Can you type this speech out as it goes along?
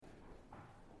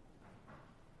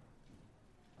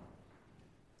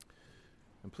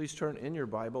And please turn in your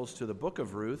Bibles to the book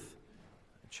of Ruth,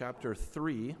 chapter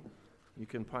 3. You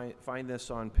can find this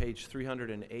on page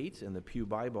 308 in the Pew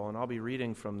Bible, and I'll be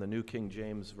reading from the New King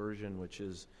James Version, which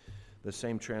is the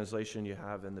same translation you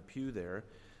have in the pew there.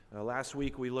 Last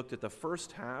week we looked at the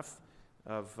first half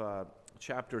of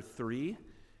chapter 3.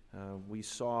 We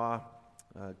saw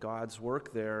God's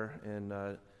work there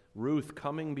in Ruth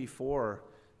coming before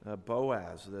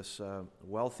Boaz, this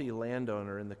wealthy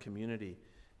landowner in the community,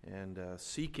 and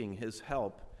seeking his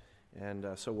help. And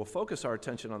so we'll focus our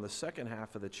attention on the second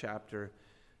half of the chapter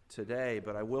today,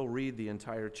 but I will read the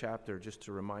entire chapter just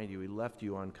to remind you. We left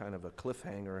you on kind of a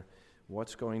cliffhanger,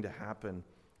 what's going to happen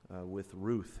with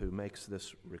Ruth, who makes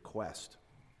this request.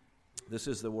 This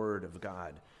is the word of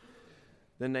God.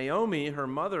 Then Naomi, her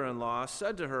mother-in-law,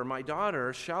 said to her, "My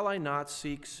daughter, shall I not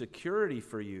seek security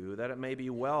for you, that it may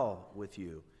be well with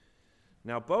you?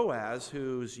 Now Boaz,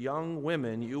 whose young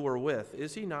women you were with,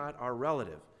 is he not our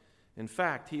relative? In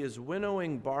fact, he is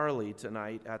winnowing barley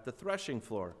tonight at the threshing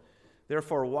floor.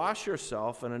 Therefore wash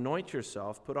yourself and anoint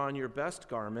yourself, put on your best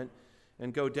garment,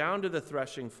 and go down to the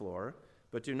threshing floor,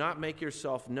 but do not make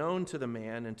yourself known to the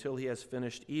man until he has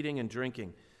finished eating and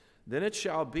drinking. Then it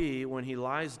shall be, when he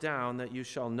lies down, that you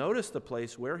shall notice the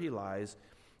place where he lies,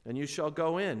 and you shall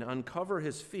go in, uncover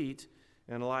his feet,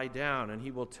 and lie down, and he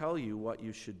will tell you what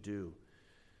you should do."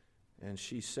 And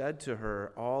she said to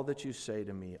her, "All that you say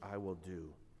to me, I will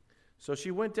do." So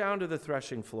she went down to the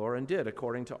threshing floor and did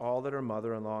according to all that her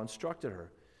mother-in-law instructed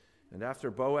her. And after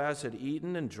Boaz had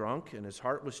eaten and drunk, and his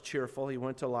heart was cheerful, he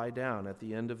went to lie down at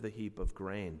the end of the heap of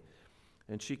grain.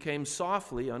 And she came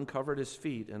softly, uncovered his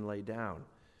feet, and lay down.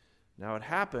 Now it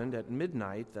happened at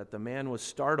midnight that the man was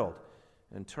startled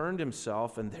and turned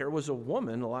himself, and there was a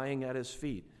woman lying at his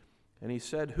feet. And he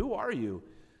said, "Who are you?"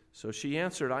 So she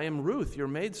answered, "I am Ruth, your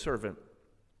maidservant.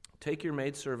 Take your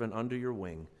maidservant under your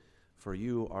wing, for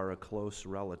you are a close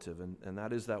relative." And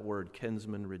that is that word,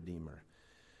 kinsman redeemer.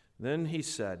 Then he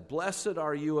said, "Blessed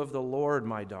are you of the Lord,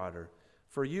 my daughter,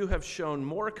 for you have shown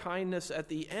more kindness at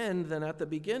the end than at the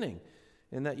beginning,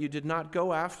 in that you did not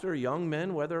go after young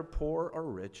men, whether poor or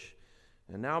rich.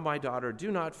 And now, my daughter, do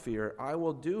not fear. I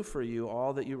will do for you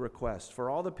all that you request, for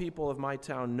all the people of my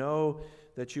town know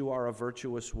that you are a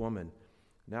virtuous woman.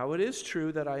 Now it is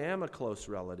true that I am a close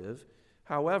relative.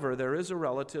 However, there is a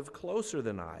relative closer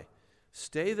than I.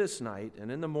 Stay this night,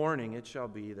 and in the morning it shall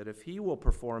be that if he will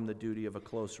perform the duty of a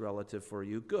close relative for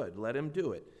you, good, let him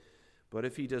do it. But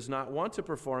if he does not want to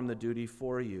perform the duty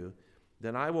for you,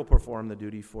 then I will perform the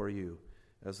duty for you.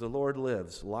 As the Lord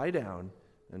lives, lie down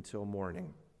until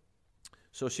morning."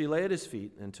 So she lay at his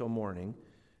feet until morning,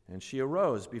 and she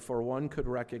arose before one could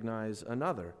recognize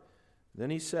another. Then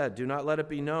he said, "Do not let it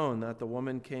be known that the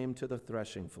woman came to the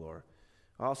threshing floor."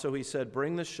 Also he said,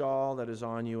 "Bring the shawl that is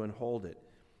on you and hold it."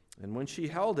 And when she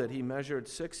held it, he measured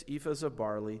 6 ephahs of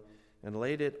barley and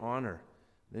laid it on her.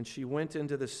 Then she went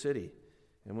into the city.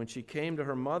 And when she came to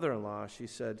her mother-in-law, she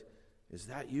said, "Is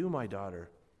that you, my daughter?"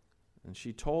 And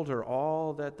she told her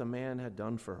all that the man had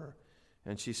done for her.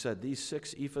 And she said, "These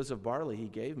 6 ephahs of barley he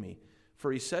gave me.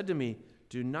 For he said to me,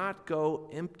 'Do not go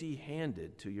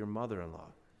empty-handed to your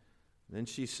mother-in-law.'" Then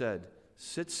she said,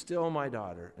 "Sit still, my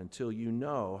daughter, until you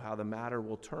know how the matter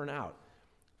will turn out.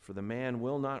 For the man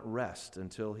will not rest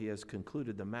until he has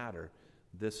concluded the matter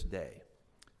this day."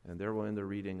 And there will end the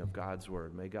reading of God's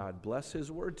word. May God bless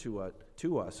his word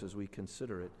to us as we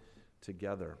consider it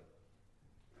together.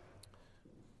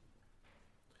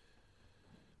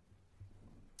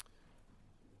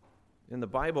 In the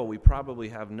Bible, we probably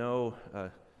have no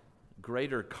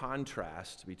greater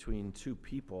contrast between two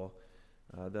people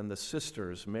than the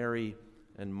sisters, Mary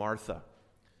and Martha.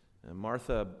 And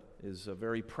Martha is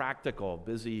very practical,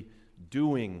 busy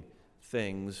doing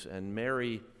things, and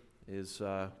Mary is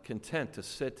content to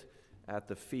sit at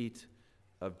the feet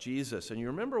of Jesus. And you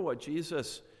remember what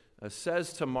Jesus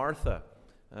says to Martha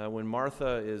when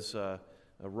Martha is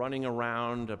running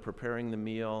around preparing the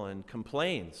meal and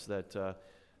complains that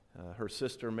her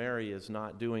sister Mary is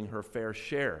not doing her fair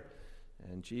share.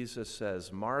 And Jesus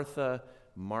says, "Martha,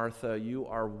 Martha, you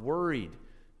are worried,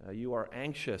 you are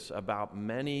anxious about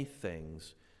many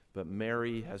things, but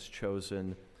Mary has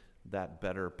chosen that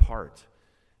better part."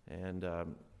 And a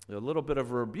little bit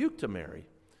of a rebuke to Mary.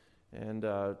 And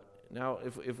now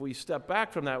if we step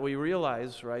back from that, we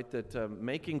realize, right, that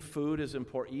making food is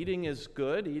important. Eating is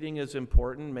good, eating is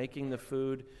important, making the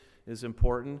food is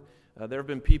important. There have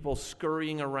been people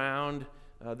scurrying around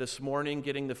this morning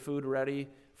getting the food ready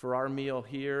for our meal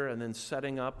here and then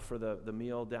setting up for the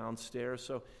meal downstairs.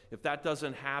 So if that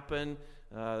doesn't happen,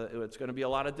 it's going to be a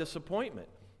lot of disappointment.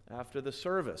 after the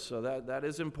service. So that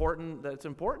is important. That's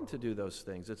important to do those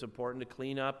things. It's important to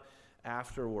clean up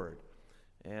afterward.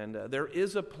 And there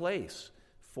is a place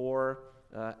for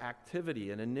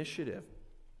activity and initiative.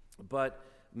 But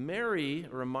Mary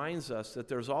reminds us that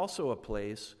there's also a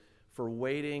place for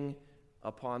waiting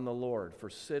upon the Lord, for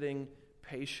sitting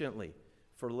patiently,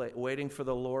 for waiting for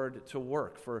the Lord to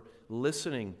work, for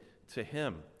listening to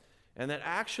Him. And that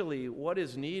actually what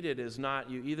is needed is not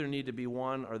you either need to be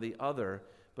one or the other,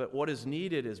 but what is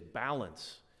needed is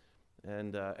balance.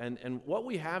 And what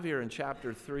we have here in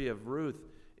chapter 3 of Ruth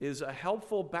is a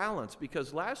helpful balance,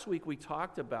 because last week we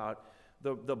talked about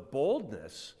the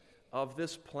boldness of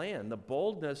this plan, the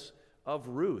boldness of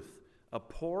Ruth, a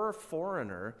poor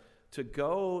foreigner, to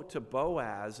go to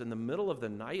Boaz in the middle of the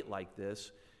night like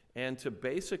this and to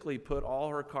basically put all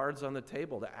her cards on the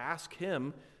table, to ask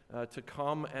him to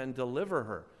come and deliver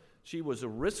her. She was a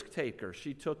risk taker.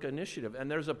 She took initiative, and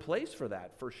there's a place for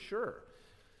that, for sure.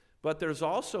 But there's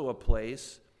also a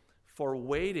place for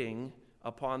waiting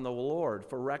upon the Lord,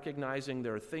 for recognizing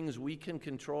there are things we can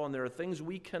control and there are things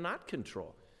we cannot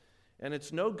control. And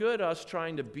it's no good us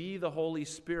trying to be the Holy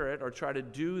Spirit or try to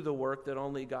do the work that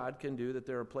only God can do, that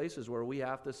there are places where we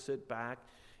have to sit back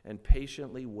and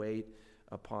patiently wait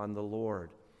upon the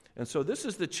Lord. And so this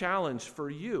is the challenge for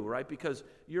you, right? Because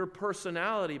your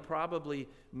personality probably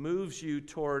moves you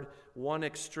toward one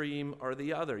extreme or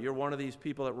the other. You're one of these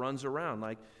people that runs around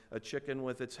like a chicken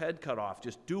with its head cut off,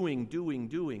 just doing,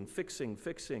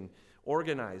 fixing,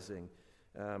 organizing.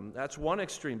 That's one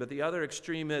extreme. But the other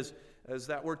extreme is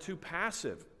that we're too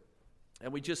passive.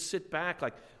 And we just sit back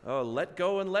like, oh, let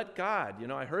go and let God. You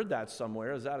know, I heard that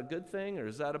somewhere. Is that a good thing or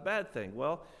is that a bad thing?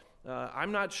 Well,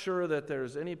 I'm not sure that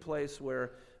there's any place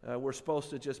where we're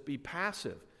supposed to just be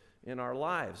passive in our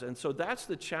lives. And so that's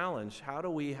the challenge. How do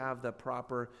we have the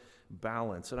proper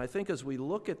balance? And I think as we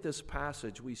look at this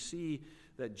passage, we see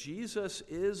that Jesus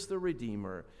is the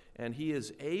Redeemer, and He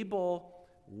is able,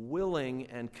 willing,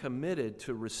 and committed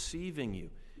to receiving you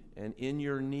and in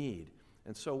your need.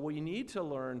 And so we need to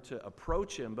learn to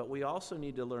approach Him, but we also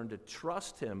need to learn to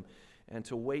trust Him and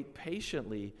to wait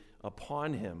patiently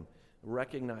upon Him,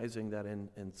 recognizing that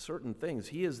in certain things,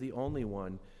 He is the only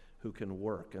one who can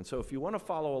work. And so if you want to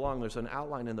follow along, there's an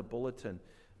outline in the bulletin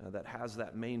that has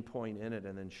that main point in it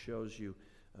and then shows you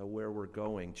where we're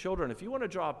going. Children, if you want to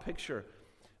draw a picture,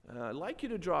 I'd like you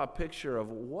to draw a picture of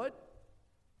what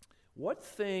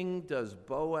thing does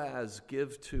Boaz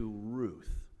give to Ruth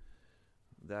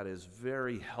that is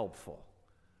very helpful,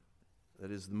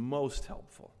 that is the most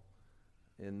helpful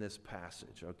in this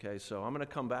passage, okay? So I'm going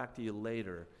to come back to you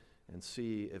later and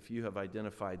see if you have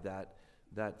identified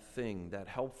that thing, that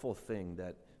helpful thing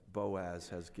that Boaz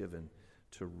has given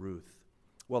to Ruth.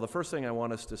 Well, the first thing I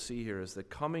want us to see here is that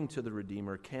coming to the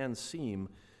Redeemer can seem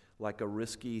like a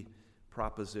risky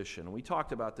proposition. We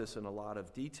talked about this in a lot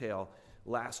of detail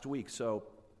last week, so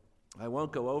I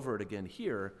won't go over it again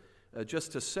here,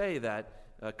 just to say that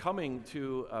coming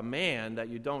to a man that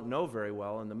you don't know very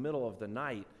well in the middle of the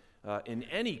night in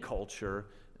any culture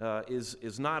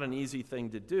is not an easy thing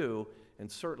to do,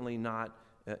 and certainly not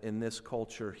in this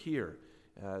culture here.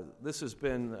 This has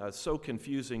been so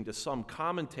confusing to some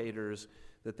commentators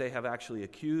that they have actually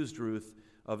accused Ruth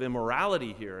of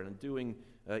immorality here and doing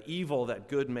evil that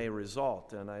good may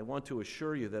result. And I want to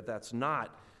assure you that that's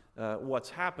not what's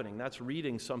happening. That's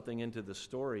reading something into the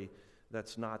story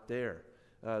that's not there.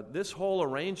 This whole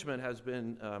arrangement has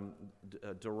been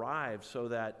derived so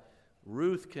that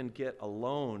Ruth can get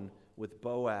alone with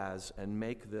Boaz and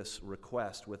make this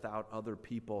request without other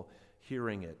people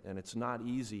hearing it. And it's not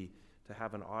easy to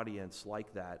have an audience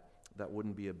like that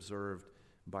wouldn't be observed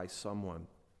by someone.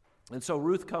 And so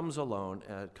Ruth comes alone,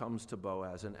 comes to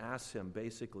Boaz and asks him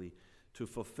basically to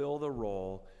fulfill the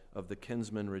role of the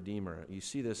kinsman redeemer. You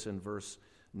see this in verse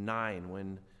 9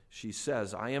 when she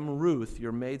says, I am Ruth,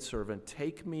 your maidservant.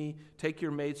 Take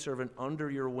your maidservant under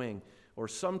your wing. Or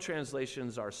some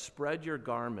translations are spread your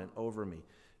garment over me.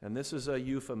 And this is a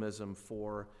euphemism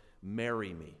for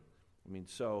marry me. I mean,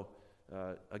 so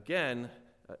again,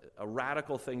 a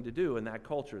radical thing to do in that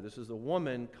culture. This is the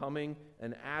woman coming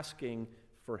and asking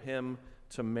for him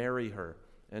to marry her.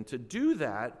 And to do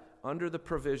that under the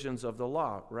provisions of the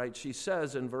law, right? She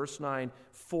says in verse 9,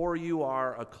 for you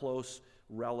are a close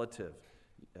relative.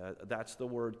 That's the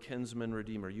word kinsman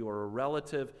redeemer. You are a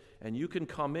relative, and you can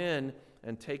come in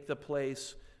and take the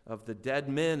place of the dead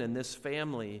men in this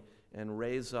family and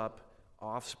raise up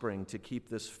offspring to keep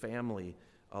this family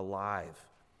alive.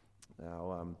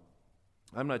 Now,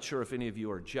 I'm not sure if any of you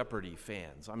are Jeopardy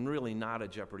fans. I'm really not a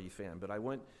Jeopardy fan, but I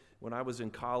went when I was in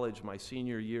college, my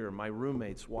senior year, my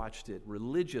roommates watched it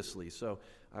religiously. So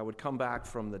I would come back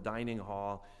from the dining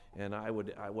hall, and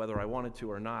whether I wanted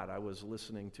to or not, I was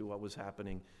listening to what was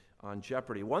happening on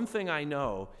Jeopardy. One thing I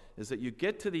know is that you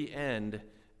get to the end,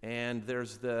 and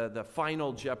there's the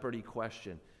final Jeopardy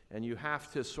question, and you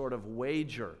have to sort of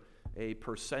wager a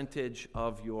percentage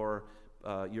of your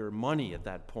money at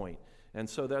that point. And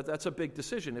so that's a big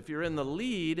decision. If you're in the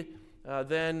lead,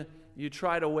 then you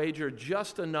try to wager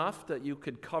just enough that you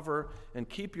could cover and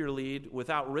keep your lead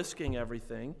without risking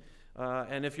everything.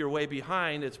 And if you're way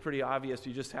behind, it's pretty obvious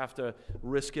you just have to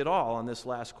risk it all on this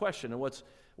last question. And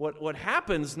what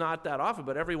happens, not that often,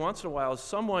 but every once in a while, is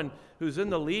someone who's in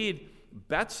the lead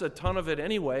bets a ton of it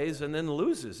anyways and then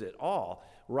loses it all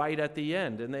right at the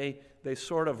end. And they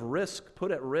sort of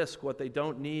put at risk what they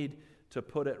don't need to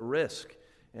put at risk.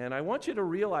 And I want you to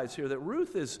realize here that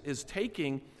Ruth is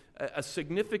taking a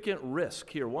significant risk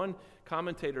here. One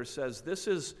commentator says this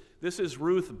is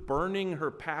Ruth burning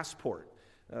her passport,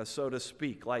 so to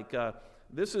speak. Like,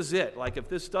 this is it. Like, if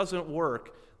this doesn't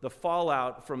work, the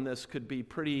fallout from this could be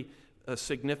pretty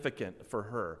significant for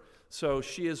her. So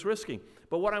she is risking.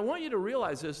 But what I want you to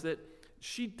realize is that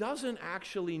she doesn't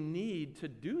actually need to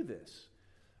do this.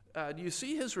 Do you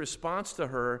see his response to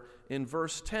her in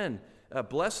verse 10?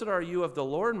 Blessed are you of the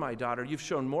Lord, my daughter. You've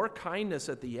shown more kindness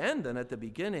at the end than at the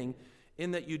beginning,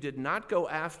 in that you did not go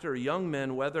after young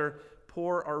men, whether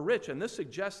poor or rich. And this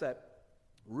suggests that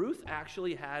Ruth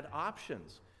actually had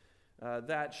options,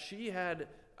 that she had,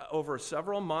 over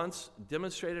several months,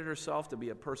 demonstrated herself to be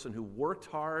a person who worked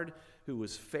hard, who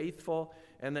was faithful,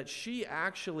 and that she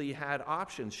actually had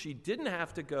options. She didn't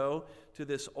have to go to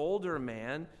this older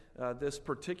man, this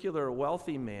particular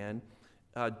wealthy man,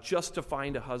 just to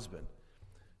find a husband.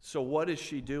 So what is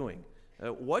she doing?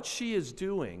 What she is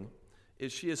doing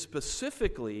is she is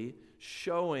specifically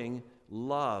showing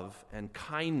love and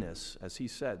kindness, as he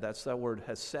said. That's that word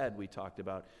hesed we talked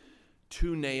about,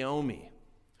 to Naomi.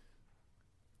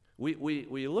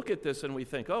 We look at this and we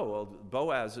think, oh, well,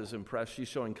 Boaz is impressed. She's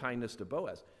showing kindness to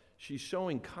Boaz. She's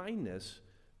showing kindness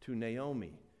to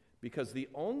Naomi, because the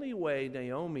only way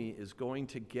Naomi is going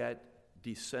to get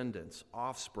descendants,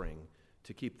 offspring,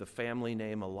 to keep the family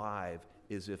name alive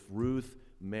is if Ruth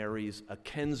marries a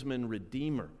kinsman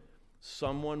redeemer,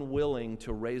 someone willing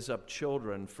to raise up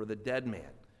children for the dead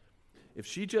man. If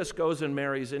she just goes and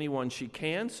marries anyone she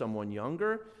can, someone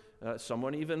younger,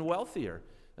 someone even wealthier,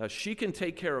 she can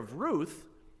take care of Ruth,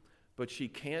 but she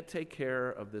can't take care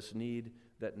of this need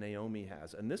that Naomi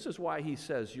has. And this is why he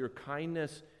says your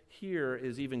kindness here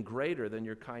is even greater than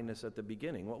your kindness at the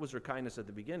beginning. What was her kindness at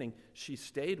the beginning? She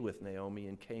stayed with Naomi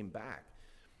and came back.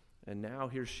 And now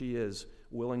here she is,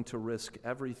 willing to risk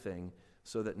everything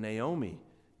so that Naomi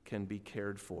can be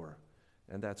cared for.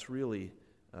 And that's really,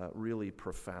 really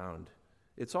profound.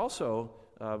 It's also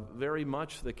very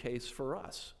much the case for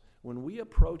us. When we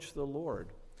approach the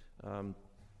Lord,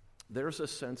 there's a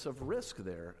sense of risk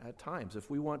there at times. If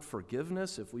we want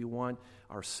forgiveness, if we want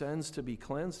our sins to be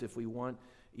cleansed, if we want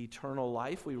eternal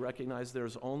life, we recognize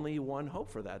there's only one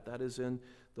hope for that. That is in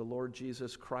the Lord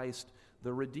Jesus Christ,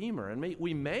 the Redeemer. And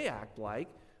we may act like,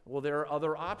 well, there are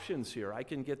other options here. I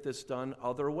can get this done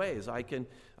other ways. I can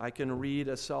read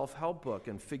a self-help book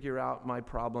and figure out my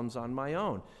problems on my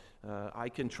own. I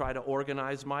can try to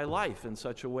organize my life in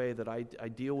such a way that I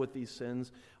deal with these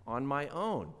sins on my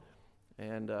own.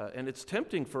 And it's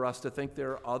tempting for us to think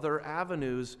there are other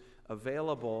avenues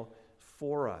available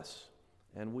for us.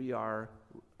 And we are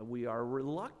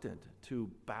reluctant to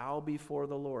bow before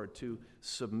the Lord, to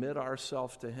submit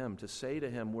ourselves to Him, to say to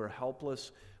Him, we're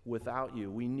helpless without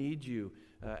you. We need you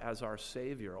as our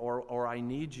Savior, or I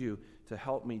need you to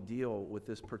help me deal with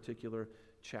this particular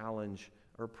challenge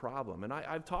or problem. And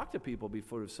I've talked to people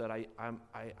before who've said, I'm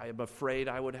afraid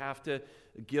I would have to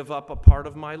give up a part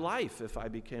of my life if I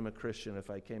became a Christian,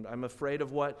 I'm afraid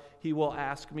of what He will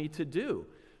ask me to do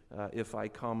if I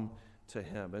come to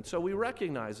Him. And so we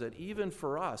recognize that even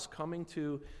for us, coming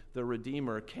to the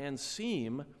Redeemer can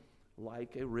seem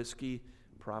like a risky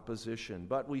proposition.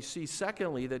 But we see,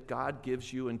 secondly, that God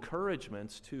gives you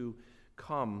encouragements to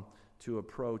come to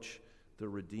approach the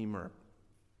Redeemer.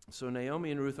 So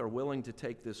Naomi and Ruth are willing to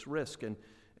take this risk, and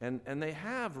they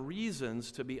have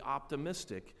reasons to be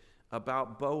optimistic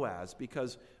about Boaz,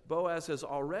 because Boaz has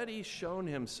already shown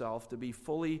himself to be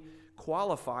fully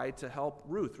qualified to help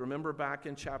Ruth. Remember back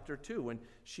in chapter 2 when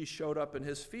she showed up in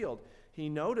his field. He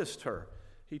noticed her.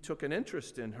 He took an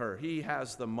interest in her. He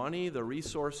has the money, the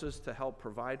resources to help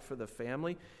provide for the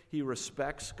family. He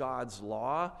respects God's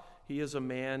law. He is a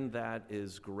man that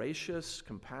is gracious,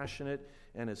 compassionate,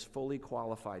 and is fully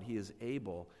qualified. He is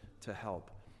able to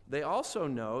help. They also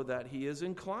know that he is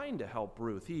inclined to help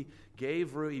Ruth.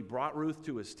 He brought Ruth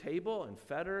to his table and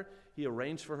fed her. He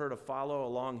arranged for her to follow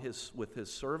along with his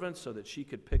servants so that she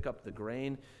could pick up the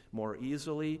grain more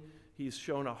easily. He's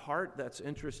shown a heart that's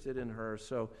interested in her.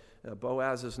 So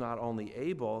Boaz is not only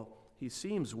able, he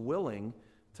seems willing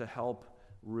to help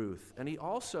Ruth. And he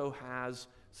also has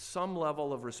some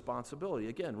level of responsibility.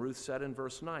 Again, Ruth said in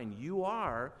verse 9, "You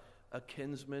are a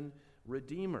kinsman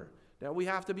redeemer." Now we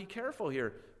have to be careful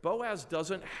here. Boaz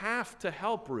doesn't have to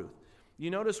help Ruth.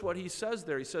 You notice what he says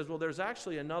there. He says, well, there's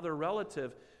actually another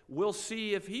relative. We'll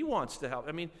see if he wants to help.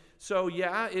 So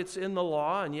yeah, it's in the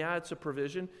law, and yeah, it's a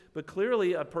provision, but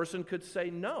clearly a person could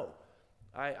say, no,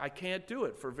 I can't do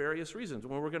it for various reasons.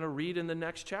 Well, we're going to read in the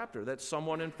next chapter that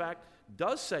someone, in fact,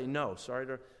 does say no. Sorry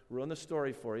to ruin the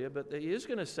story for you, but he is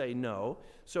going to say no.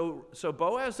 So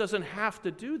Boaz doesn't have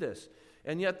to do this.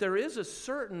 And yet there is a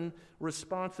certain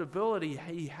responsibility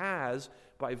he has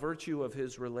by virtue of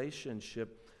his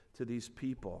relationship to these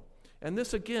people. And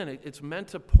this, again, it's meant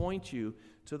to point you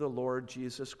to the Lord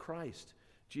Jesus Christ.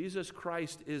 Jesus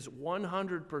Christ is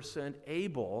 100%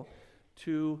 able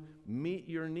to meet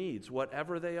your needs,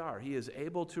 whatever they are. He is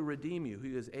able to redeem you.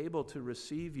 He is able to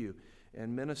receive you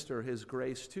and minister his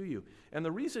grace to you. And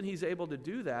the reason he's able to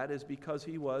do that is because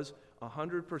he was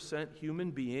 100%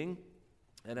 human being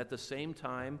and at the same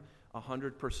time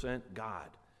 100% God.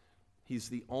 He's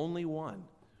the only one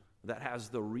that has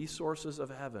the resources of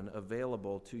heaven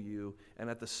available to you, and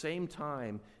at the same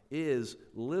time is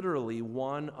literally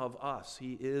one of us.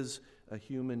 He is a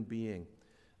human being.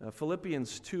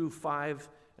 Philippians 2:5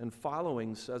 and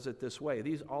following says it this way.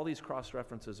 All these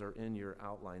cross-references are in your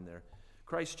outline there.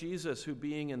 Christ Jesus, who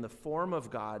being in the form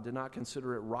of God, did not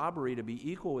consider it robbery to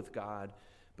be equal with God,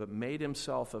 but made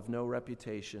himself of no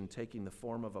reputation, taking the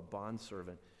form of a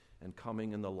bondservant and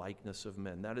coming in the likeness of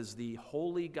men. That is the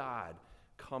holy God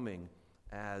coming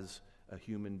as a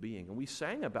human being. And we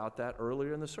sang about that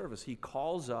earlier in the service. He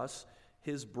calls us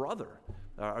his brother,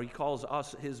 or he calls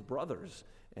us his brothers,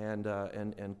 and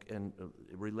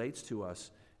relates to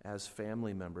us as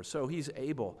family members. So he's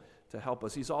able to help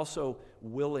us. He's also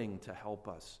willing to help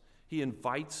us. He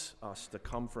invites us to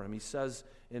come for him. He says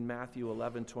in Matthew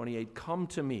 11:28, "Come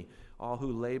to me, all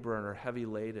who labor and are heavy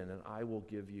laden, and I will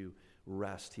give you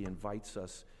rest." He invites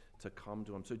us to come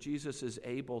to him. So Jesus is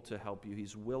able to help you.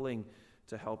 He's willing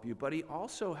to help you. But he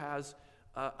also has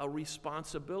a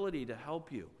responsibility to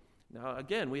help you. Now,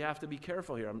 again, we have to be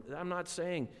careful here. I'm not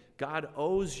saying God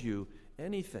owes you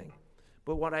anything.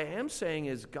 But what I am saying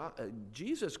is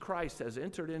Jesus Christ has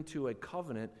entered into a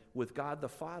covenant with God the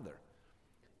Father.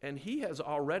 And he has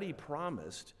already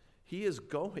promised he is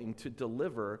going to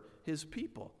deliver his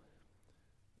people.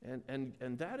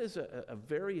 And that is a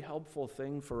very helpful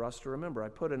thing for us to remember. I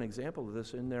put an example of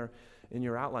this in there in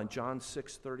your outline, John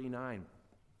 6:39.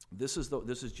 This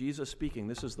is Jesus speaking.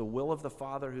 "This is the will of the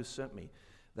Father who sent me,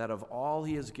 that of all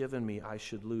he has given me I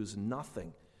should lose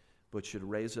nothing, but should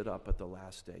raise it up at the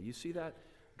last day." You see that?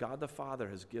 God the Father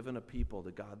has given a people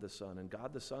to God the Son, and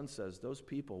God the Son says those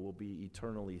people will be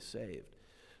eternally saved.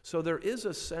 So there is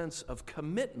a sense of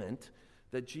commitment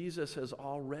that Jesus has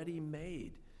already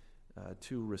made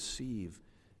to receive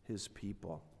his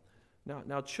people.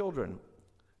 Now, children,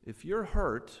 if you're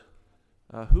hurt,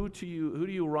 who do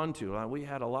you run to? We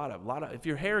had a lot of. If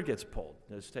your hair gets pulled,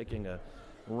 just taking a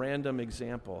random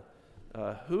example,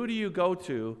 who do you go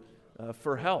to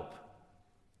for help?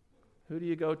 Who do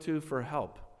you go to for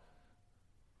help?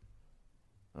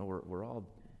 Oh, we're all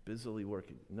busily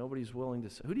working. Nobody's willing to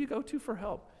say. Who do you go to for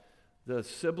help? The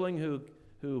sibling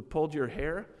who pulled your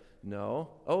hair? No.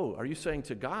 Oh, are you saying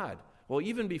to God? Well,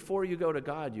 even before you go to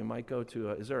God, you might go to,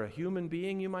 is there a human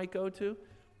being you might go to?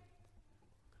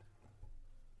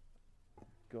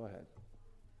 Go ahead.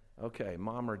 Okay,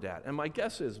 mom or dad. And my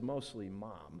guess is mostly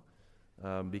mom,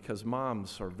 because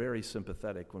moms are very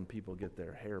sympathetic when people get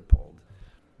their hair pulled.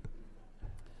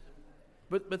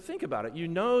 But think about it. You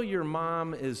know your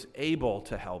mom is able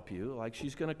to help you, like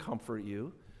she's going to comfort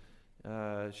you.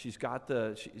 She's got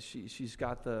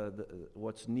the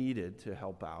what's needed to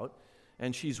help out,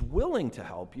 and she's willing to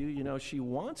help you. You know she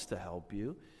wants to help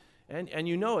you, and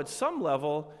you know at some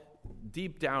level,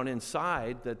 deep down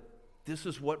inside, that this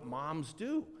is what moms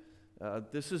do.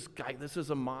 This is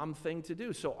a mom thing to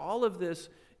do. So all of this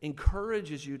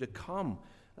encourages you to come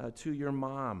to your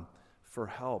mom for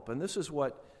help, and this is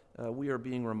what we are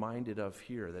being reminded of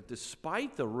here. That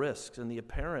despite the risks and the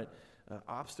apparent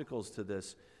obstacles to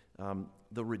this,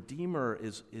 the Redeemer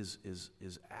is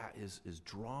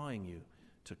drawing you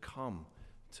to come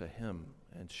to him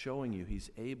and showing you he's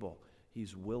able,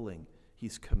 he's willing,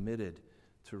 he's committed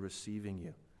to receiving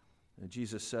you.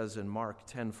 Jesus says in Mark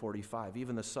 10:45,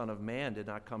 even the Son of Man did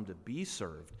not come to be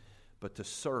served, but to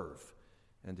serve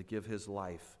and to give his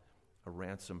life a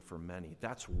ransom for many.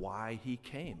 That's why he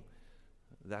came.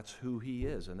 That's who he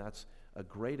is, and that's a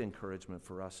great encouragement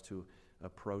for us to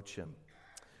approach him.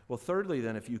 Well, thirdly,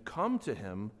 then, if you come to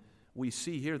him, we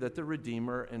see here that the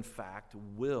Redeemer, in fact,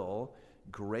 will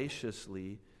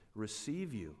graciously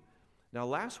receive you. Now,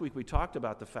 last week we talked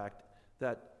about the fact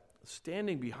that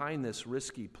standing behind this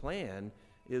risky plan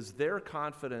is their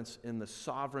confidence in the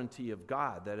sovereignty of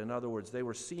God. That, in other words, they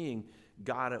were seeing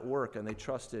God at work and they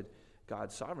trusted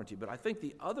God's sovereignty. But I think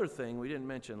the other thing we didn't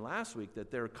mention last week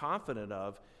that they're confident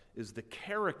of is the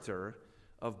character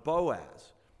of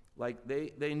Boaz. Like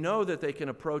they know that they can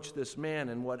approach this man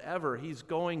and whatever, he's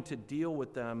going to deal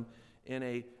with them in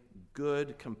a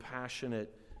good,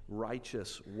 compassionate,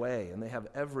 righteous way. And they have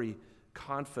every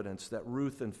confidence that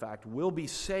Ruth, in fact, will be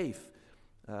safe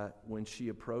when she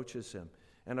approaches him.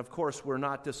 And of course, we're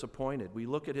not disappointed. We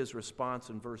look at his response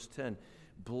in verse 10.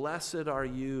 Blessed are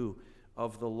you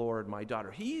of the Lord, my daughter.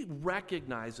 He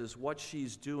recognizes what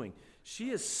she's doing.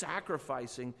 She is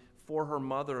sacrificing for her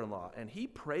mother-in-law, and he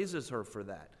praises her for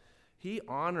that. He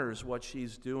honors what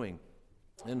she's doing.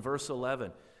 In verse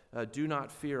 11, do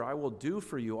not fear. I will do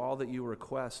for you all that you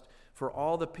request. For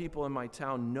all the people in my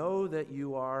town know that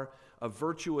you are a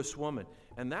virtuous woman.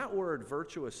 And that word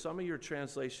virtuous, some of your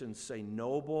translations say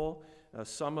noble.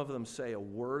 Some of them say a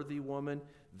worthy woman.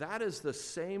 That is the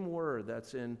same word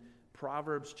that's in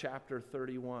Proverbs chapter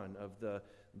 31 of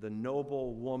the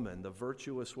noble woman, the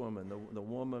virtuous woman, the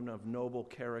woman of noble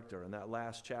character in that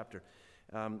last chapter.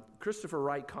 Christopher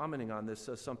Wright, commenting on this,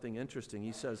 says something interesting.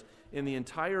 He says, in the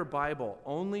entire Bible,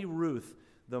 only Ruth,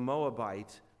 the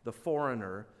Moabite, the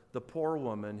foreigner, the poor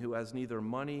woman who has neither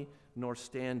money nor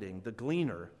standing, the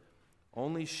gleaner,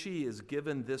 only she is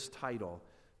given this title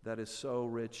that is so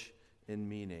rich in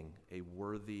meaning, a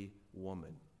worthy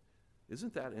woman.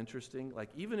 Isn't that interesting? Like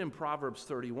even in Proverbs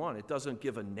 31, it doesn't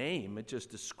give a name. It just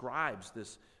describes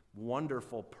this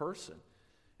wonderful person.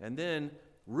 And then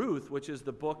Ruth, which is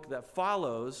the book that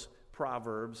follows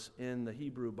Proverbs in the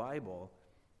Hebrew Bible,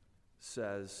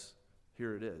 says,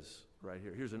 here it is, right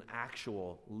here. Here's an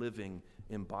actual living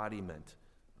embodiment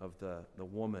of the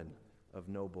woman of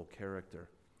noble character.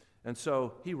 And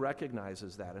so he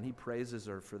recognizes that, and he praises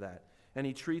her for that. And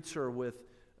he treats her with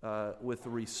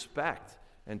respect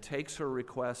and takes her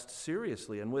request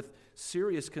seriously and with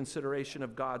serious consideration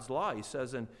of God's law. He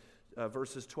says in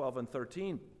verses 12 and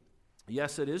 13,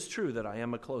 yes, it is true that I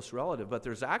am a close relative, but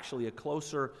there's actually a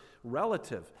closer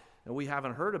relative, and we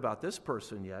haven't heard about this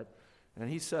person yet. And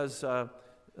he says,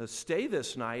 stay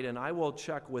this night, and I will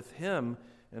check with him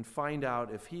and find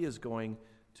out if he is going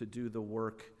to do the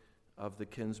work of the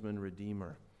kinsman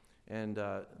redeemer. And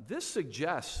this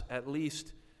suggests at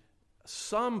least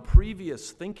some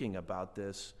previous thinking about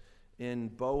this in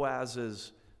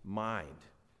Boaz's mind,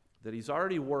 that he's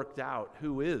already worked out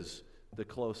who is the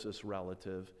closest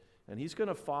relative, and he's going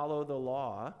to follow the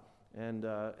law and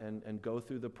go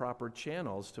through the proper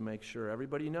channels to make sure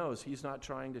everybody knows he's not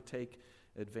trying to take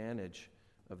advantage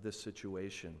of this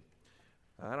situation.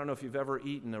 I don't know if you've ever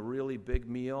eaten a really big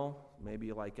meal,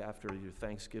 maybe like after your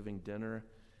Thanksgiving dinner,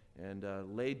 and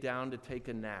laid down to take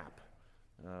a nap.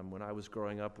 When I was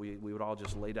growing up, we would all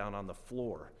just lay down on the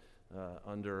floor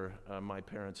under my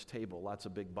parents' table, lots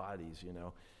of big bodies, you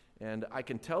know. And I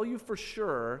can tell you for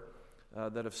sure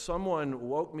that if someone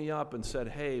woke me up and said,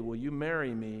 hey, will you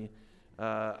marry me,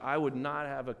 I would not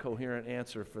have a coherent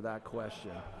answer for that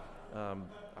question.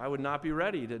 I would not be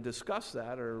ready to discuss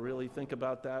that or really think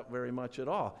about that very much at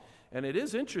all. And it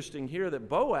is interesting here that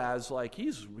Boaz, like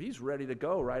he's ready to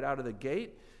go right out of the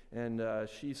gate. And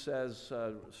she says,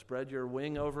 spread your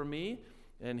wing over me.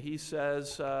 And he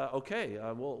says, okay,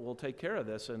 we'll take care of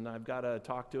this. And I've got to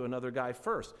talk to another guy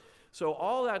first. So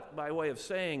all that by way of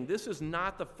saying, this is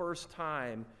not the first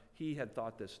time he had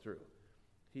thought this through.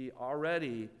 He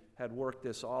already had worked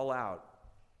this all out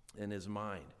in his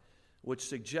mind, which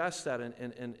suggests that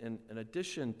in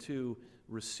addition to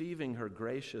receiving her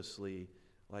graciously,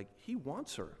 like he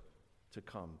wants her to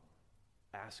come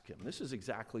ask him. This is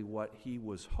exactly what he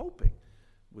was hoping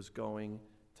was going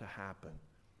to happen.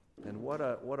 And what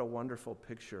a wonderful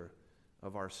picture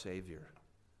of our Savior,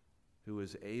 who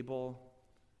is able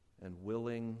and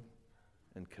willing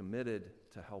and committed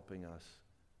to helping us,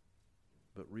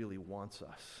 but really wants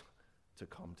us to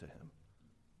come to him.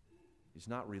 He's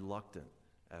not reluctant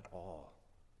at all.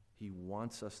 He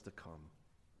wants us to come.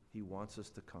 He wants us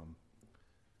to come.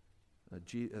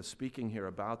 Speaking here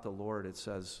about the Lord, it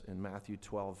says in Matthew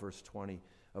 12, verse 20,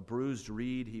 a bruised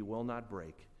reed he will not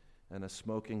break, and a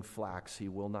smoking flax he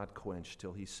will not quench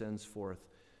till he sends forth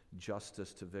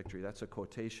justice to victory. That's a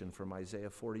quotation from Isaiah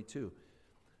 42.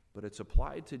 But it's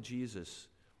applied to Jesus,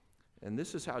 and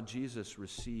this is how Jesus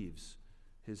receives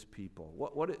his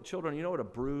people. Children, you know what a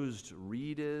bruised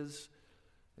reed is?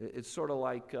 It's sort of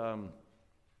like,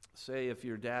 say, if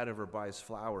your dad ever buys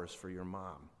flowers for your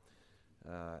mom,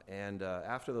 and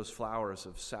after those flowers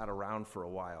have sat around for a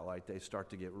while, like they start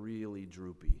to get really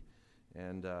droopy,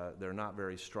 and they're not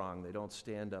very strong. They don't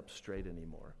stand up straight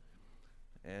anymore.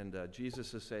 And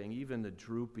Jesus is saying, even the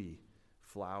droopy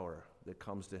flower that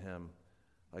comes to him,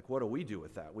 like, what do we do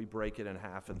with that? We break it in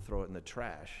half and throw it in the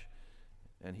trash.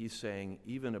 And he's saying,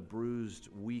 even a bruised,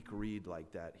 weak reed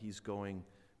like that, he's going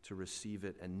to receive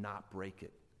it and not break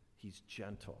it. He's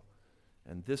gentle.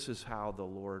 And this is how the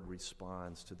Lord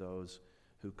responds to those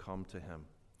who come to him.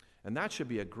 And that should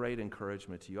be a great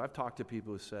encouragement to you. I've talked to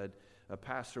people who said,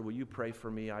 Pastor, will you pray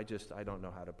for me? I don't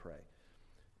know how to pray.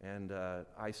 And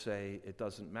I say, it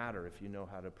doesn't matter if you know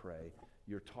how to pray.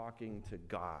 You're talking to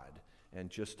God. And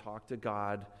just talk to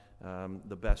God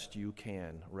the best you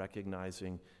can,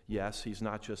 recognizing, yes, he's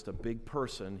not just a big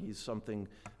person. He's something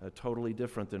totally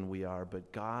different than we are.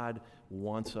 But God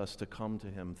wants us to come to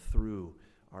him through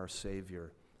our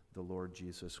Savior, the Lord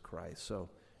Jesus Christ. So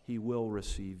he will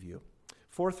receive you.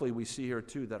 Fourthly, we see here,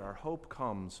 too, that our hope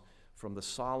comes from the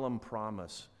solemn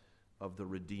promise of the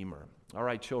Redeemer. All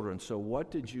right, children, so what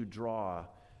did you draw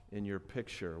in your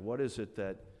picture? What is it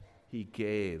that he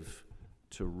gave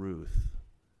to Ruth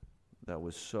that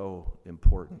was so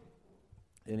important?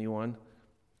 Anyone?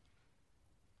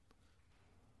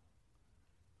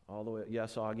 All the way,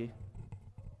 yes, Augie?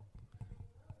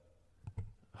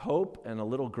 Hope and a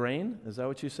little grain? Is that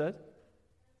what you said?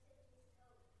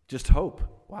 Just hope.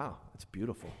 Wow, that's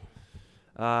beautiful.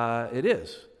 It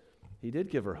is. He did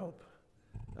give her hope.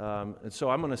 And so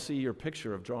I'm going to see your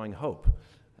picture of drawing hope.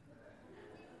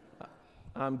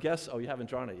 Oh, you haven't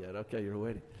drawn it yet. Okay, you're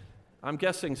waiting. I'm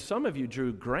guessing some of you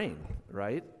drew grain,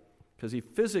 right? Because he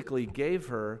physically gave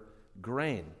her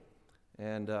grain.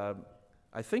 And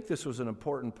I think this was an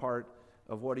important part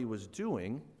of what he was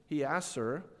doing. He asked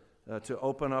her to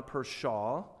open up her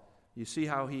shawl. You see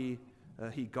how he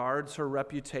guards her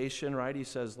reputation, right? He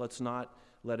says, let's not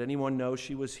let anyone know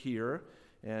she was here.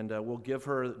 And we'll give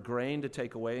her grain to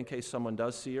take away in case someone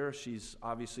does see her. She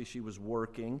was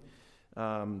working.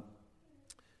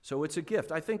 So it's a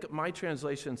gift. I think my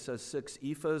translation says 6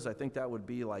 ephahs. I think that would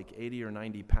be like 80 or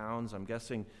 90 pounds. I'm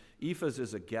guessing ephahs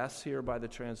is a guess here by the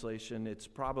translation. It's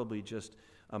probably just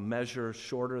a measure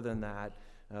shorter than that.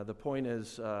 The point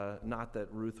is not that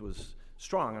Ruth was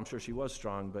strong. I'm sure she was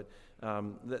strong, but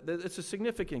it's a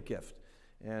significant gift.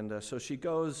 And so she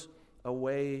goes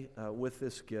away with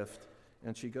this gift,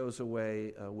 and she goes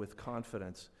away with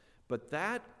confidence. But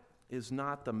that is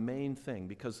not the main thing,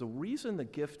 because the reason the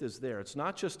gift is there, it's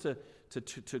not just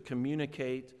to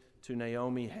communicate to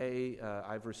Naomi, hey,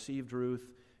 I've received Ruth,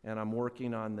 and I'm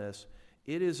working on this.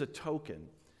 It is a token.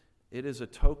 It is a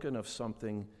token of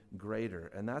something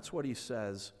greater. And that's what he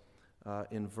says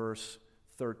in verse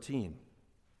 13.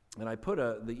 And I put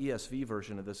the ESV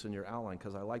version of this in your outline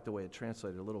because I like the way it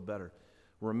translated a little better.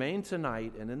 Remain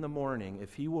tonight, and in the morning,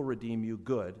 if he will redeem you,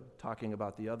 good, talking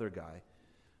about the other guy.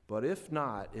 But if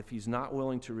not, if he's not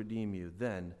willing to redeem you,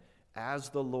 then, as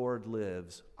the Lord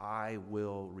lives, I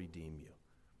will redeem you.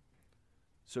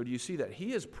 So do you see that?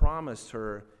 He has promised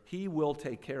her he will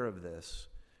take care of this,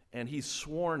 and he's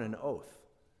sworn an oath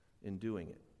in doing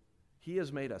it. He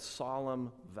has made a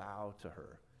solemn vow to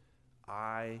her.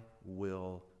 I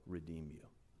will redeem you,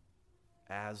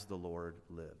 as the Lord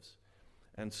lives.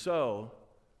 And so,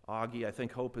 Augie, I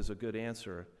think hope is a good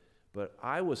answer, but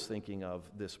I was thinking of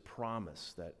this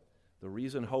promise that the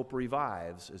reason hope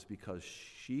revives is because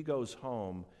she goes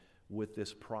home with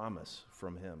this promise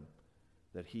from him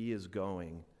that he is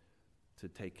going to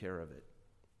take care of it.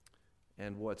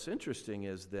 And what's interesting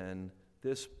is then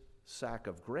this sack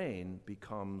of grain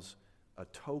becomes a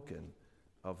token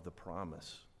of the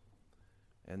promise.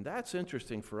 And that's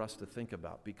interesting for us to think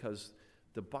about, because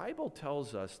the Bible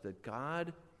tells us that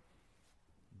God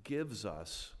gives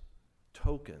us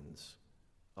tokens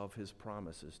of his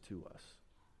promises to us,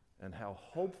 and how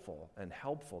hopeful and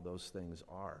helpful those things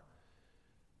are.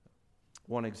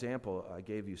 One example, I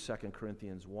gave you 2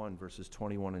 Corinthians 1, verses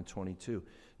 21 and 22.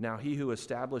 Now he who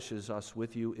establishes us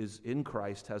with you is in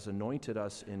Christ, has anointed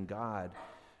us in God,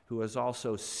 who has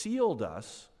also sealed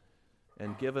us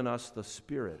and given us the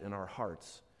Spirit in our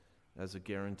hearts as a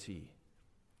guarantee.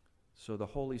 So the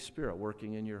Holy Spirit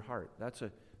working in your heart, that's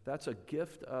a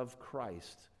gift of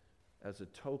Christ as a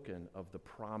token of the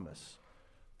promise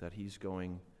that he's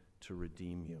going to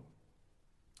redeem you.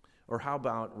 Or how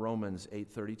about Romans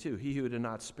 8:32? He who did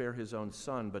not spare his own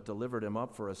son, but delivered him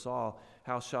up for us all,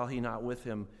 how shall he not with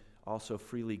him also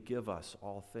freely give us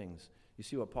all things? You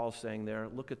see what Paul's saying there?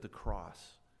 Look at the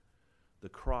cross. The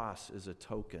cross is a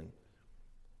token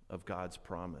of God's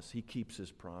promise. He keeps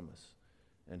his promise,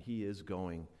 and he is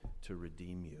going to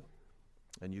redeem you.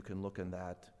 And you can look in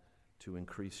that to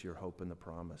increase your hope in the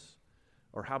promise.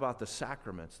 Or how about the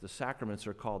sacraments? The sacraments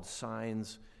are called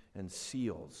signs and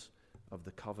seals of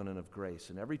the covenant of grace.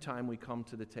 And every time we come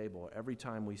to the table, every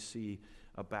time we see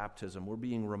a baptism, we're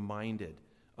being reminded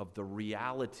of the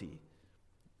reality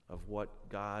of what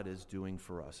God is doing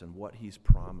for us and what he's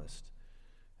promised.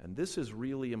 And this is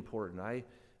really important.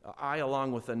 I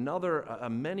along with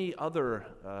many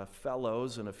other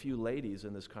fellows and a few ladies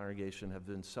in this congregation, have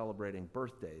been celebrating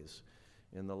birthdays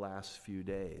in the last few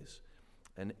days.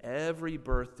 And every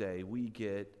birthday we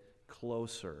get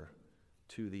closer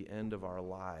to the end of our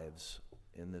lives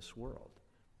in this world.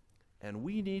 And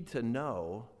we need to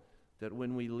know that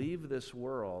when we leave this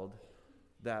world,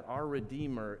 that our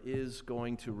Redeemer is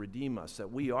going to redeem us, that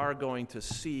we are going to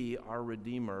see our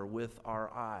Redeemer with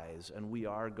our eyes, and we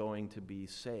are going to be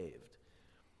saved.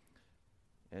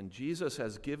 And Jesus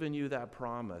has given you that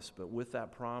promise, but with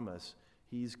that promise,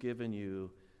 he's given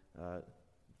you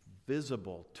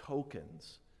visible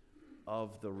tokens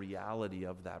of the reality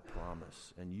of that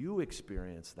promise. And you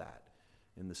experience that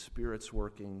in the Spirit's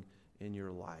working in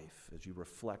your life as you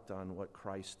reflect on what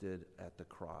Christ did at the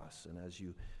cross and as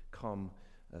you come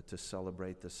to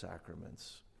celebrate the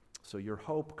sacraments. So your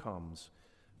hope comes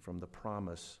from the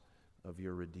promise of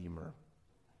your Redeemer.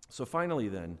 So finally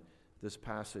then, this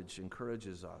passage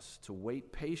encourages us to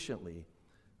wait patiently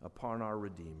upon our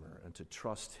Redeemer and to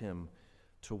trust him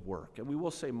to work. And we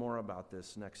will say more about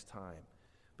this next time.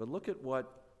 But look at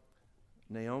what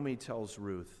Naomi tells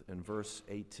Ruth in verse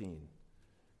 18.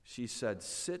 She said,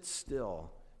 "Sit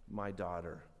still, my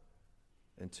daughter,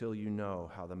 until you know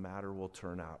how the matter will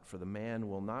turn out. For the man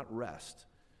will not rest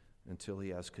until he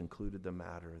has concluded the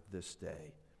matter this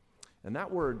day." And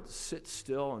that word "sit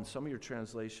still" in some of your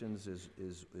translations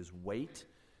is wait,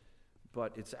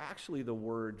 but it's actually the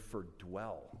word for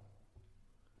dwell.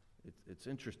 It's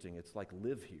interesting. It's like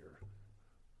live here.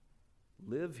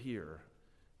 Live here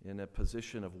in a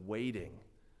position of waiting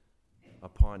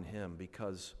upon him,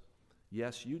 because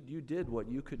yes, you did what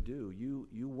you could do.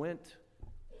 You went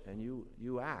and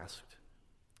you asked.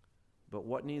 But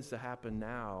what needs to happen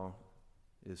now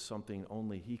is something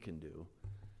only he can do.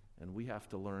 And we have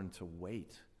to learn to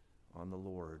wait on the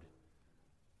Lord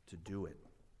to do it.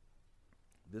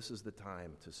 This is the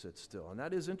time to sit still. And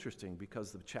that is interesting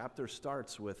because the chapter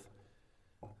starts with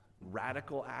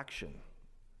radical action.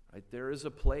 Right? There is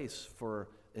a place for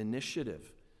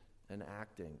initiative and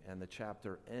acting, and the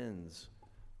chapter ends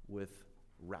with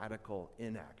radical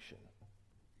inaction.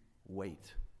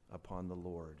 Wait upon the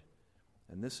Lord.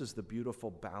 And this is the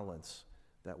beautiful balance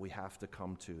that we have to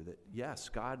come to, that yes,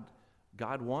 God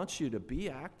wants you to be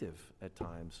active at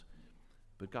times,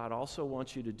 but God also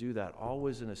wants you to do that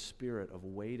always in a spirit of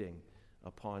waiting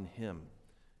upon him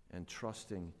and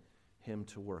trusting him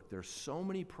to work. There's so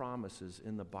many promises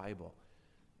in the Bible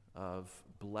of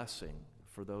blessing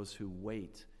for those who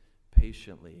wait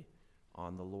patiently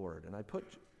on the Lord. And I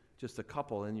put just a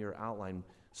couple in your outline.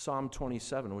 Psalm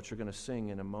 27, which we're going to sing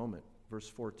in a moment. Verse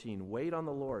 14, "Wait on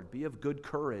the Lord, be of good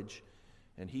courage,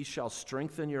 and he shall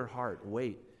strengthen your heart.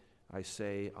 Wait, I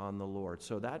say, on the Lord."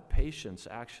 So that patience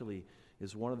actually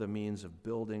is one of the means of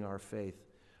building our faith.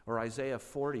 Or Isaiah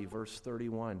 40, verse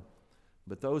 31,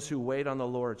 "But those who wait on the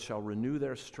Lord shall renew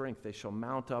their strength. They shall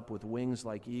mount up with wings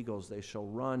like eagles. They shall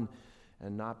run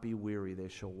and not be weary. They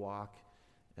shall walk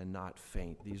and not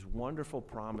faint." These wonderful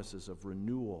promises of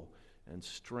renewal and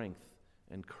strength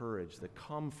and courage that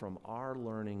come from our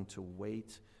learning to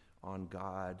wait on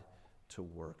God to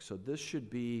work. So this should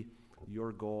be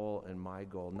your goal and my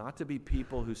goal, not to be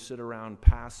people who sit around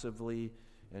passively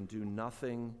and do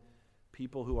nothing,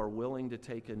 people who are willing to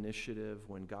take initiative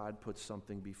when God puts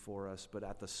something before us, but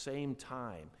at the same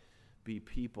time be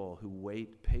people who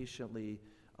wait patiently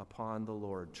upon the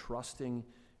Lord, trusting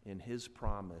in his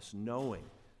promise, knowing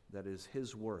that it is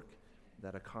his work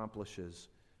that accomplishes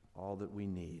all that we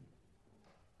need.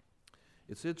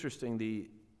 It's interesting,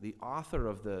 the author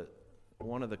of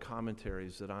one of the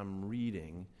commentaries that I'm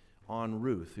reading on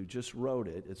Ruth, who just wrote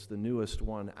it, it's the newest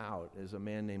one out, is a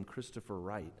man named Christopher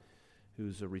Wright,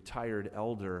 who's a retired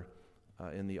elder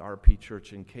in the RP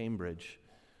Church in Cambridge,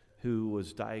 who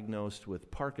was diagnosed with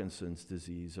Parkinson's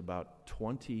disease about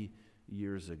 20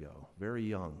 years ago, very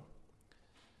young.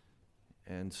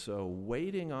 And so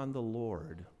waiting on the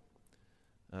Lord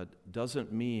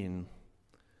doesn't mean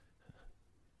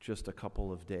just a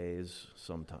couple of days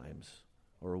sometimes,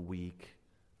 or a week,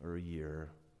 or a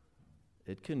year.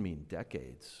 It can mean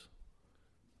decades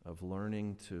of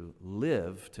learning to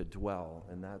live, to dwell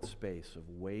in that space of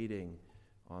waiting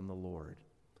on the Lord.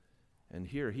 And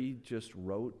here he just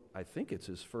wrote, I think it's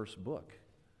his first book,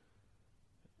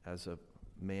 as a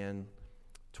man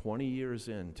 20 years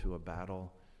into a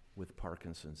battle with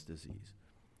Parkinson's disease.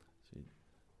 See,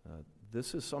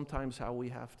 this is sometimes how we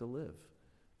have to live.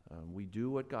 We do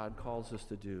what God calls us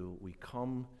to do. We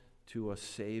come to a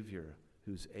Savior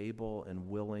who's able and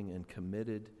willing and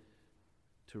committed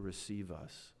to receive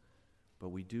us. But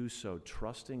we do so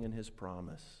trusting in his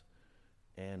promise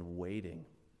and waiting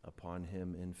upon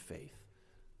him in faith,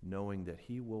 knowing that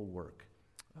he will work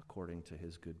according to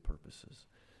his good purposes.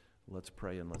 Let's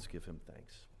pray and let's give him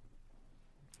thanks.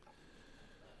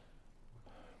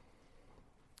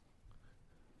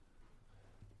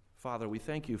 Father, we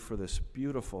thank you for this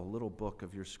beautiful little book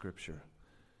of your Scripture.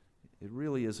 It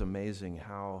really is amazing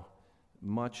how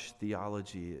much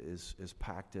theology is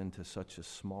packed into such a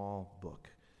small book.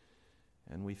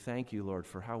 And we thank you, Lord,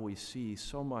 for how we see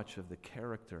so much of the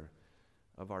character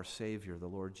of our Savior, the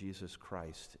Lord Jesus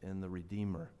Christ, and the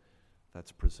Redeemer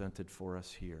that's presented for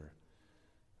us here.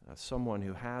 Someone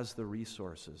who has the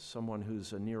resources, someone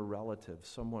who's a near relative,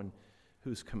 someone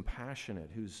who's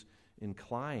compassionate, who's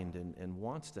inclined and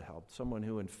wants to help, someone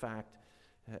who in fact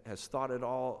has thought it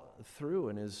all through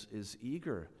and is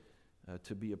eager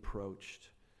to be approached.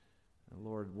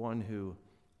 Lord, one who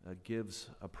gives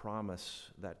a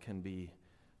promise that can be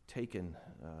taken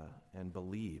and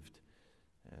believed,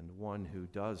 and one who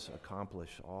does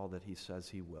accomplish all that he says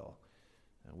he will.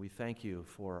 We thank you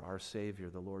for our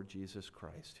Savior, the Lord Jesus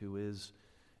Christ, who is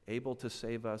able to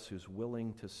save us, who's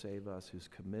willing to save us, who's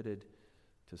committed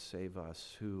to save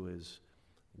us, who is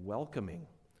welcoming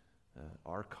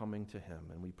our coming to him.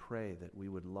 And we pray that we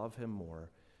would love him more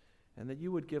and that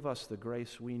you would give us the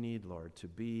grace we need, Lord, to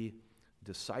be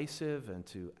decisive and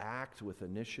to act with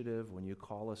initiative when you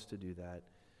call us to do that,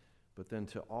 but then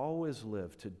to always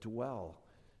live, to dwell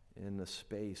in the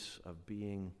space of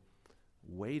being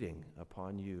waiting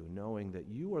upon you, knowing that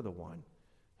you are the one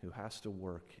who has to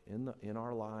work in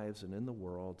our lives and in the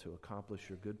world to accomplish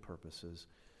your good purposes.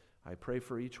 I pray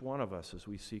for each one of us as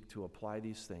we seek to apply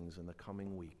these things in the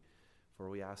coming week. For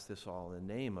we ask this all in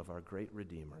the name of our great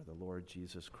Redeemer, the Lord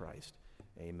Jesus Christ.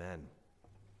 Amen.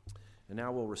 And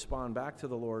now we'll respond back to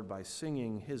the Lord by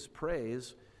singing his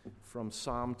praise from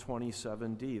Psalm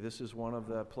 27d. This is one of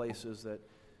the places that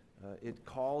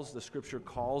the Scripture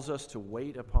calls us to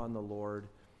wait upon the Lord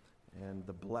and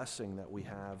the blessing that we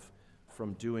have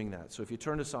from doing that. So if you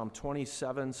turn to Psalm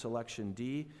 27, selection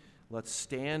D, let's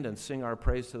stand and sing our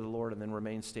praise to the Lord and then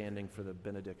remain standing for the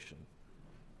benediction.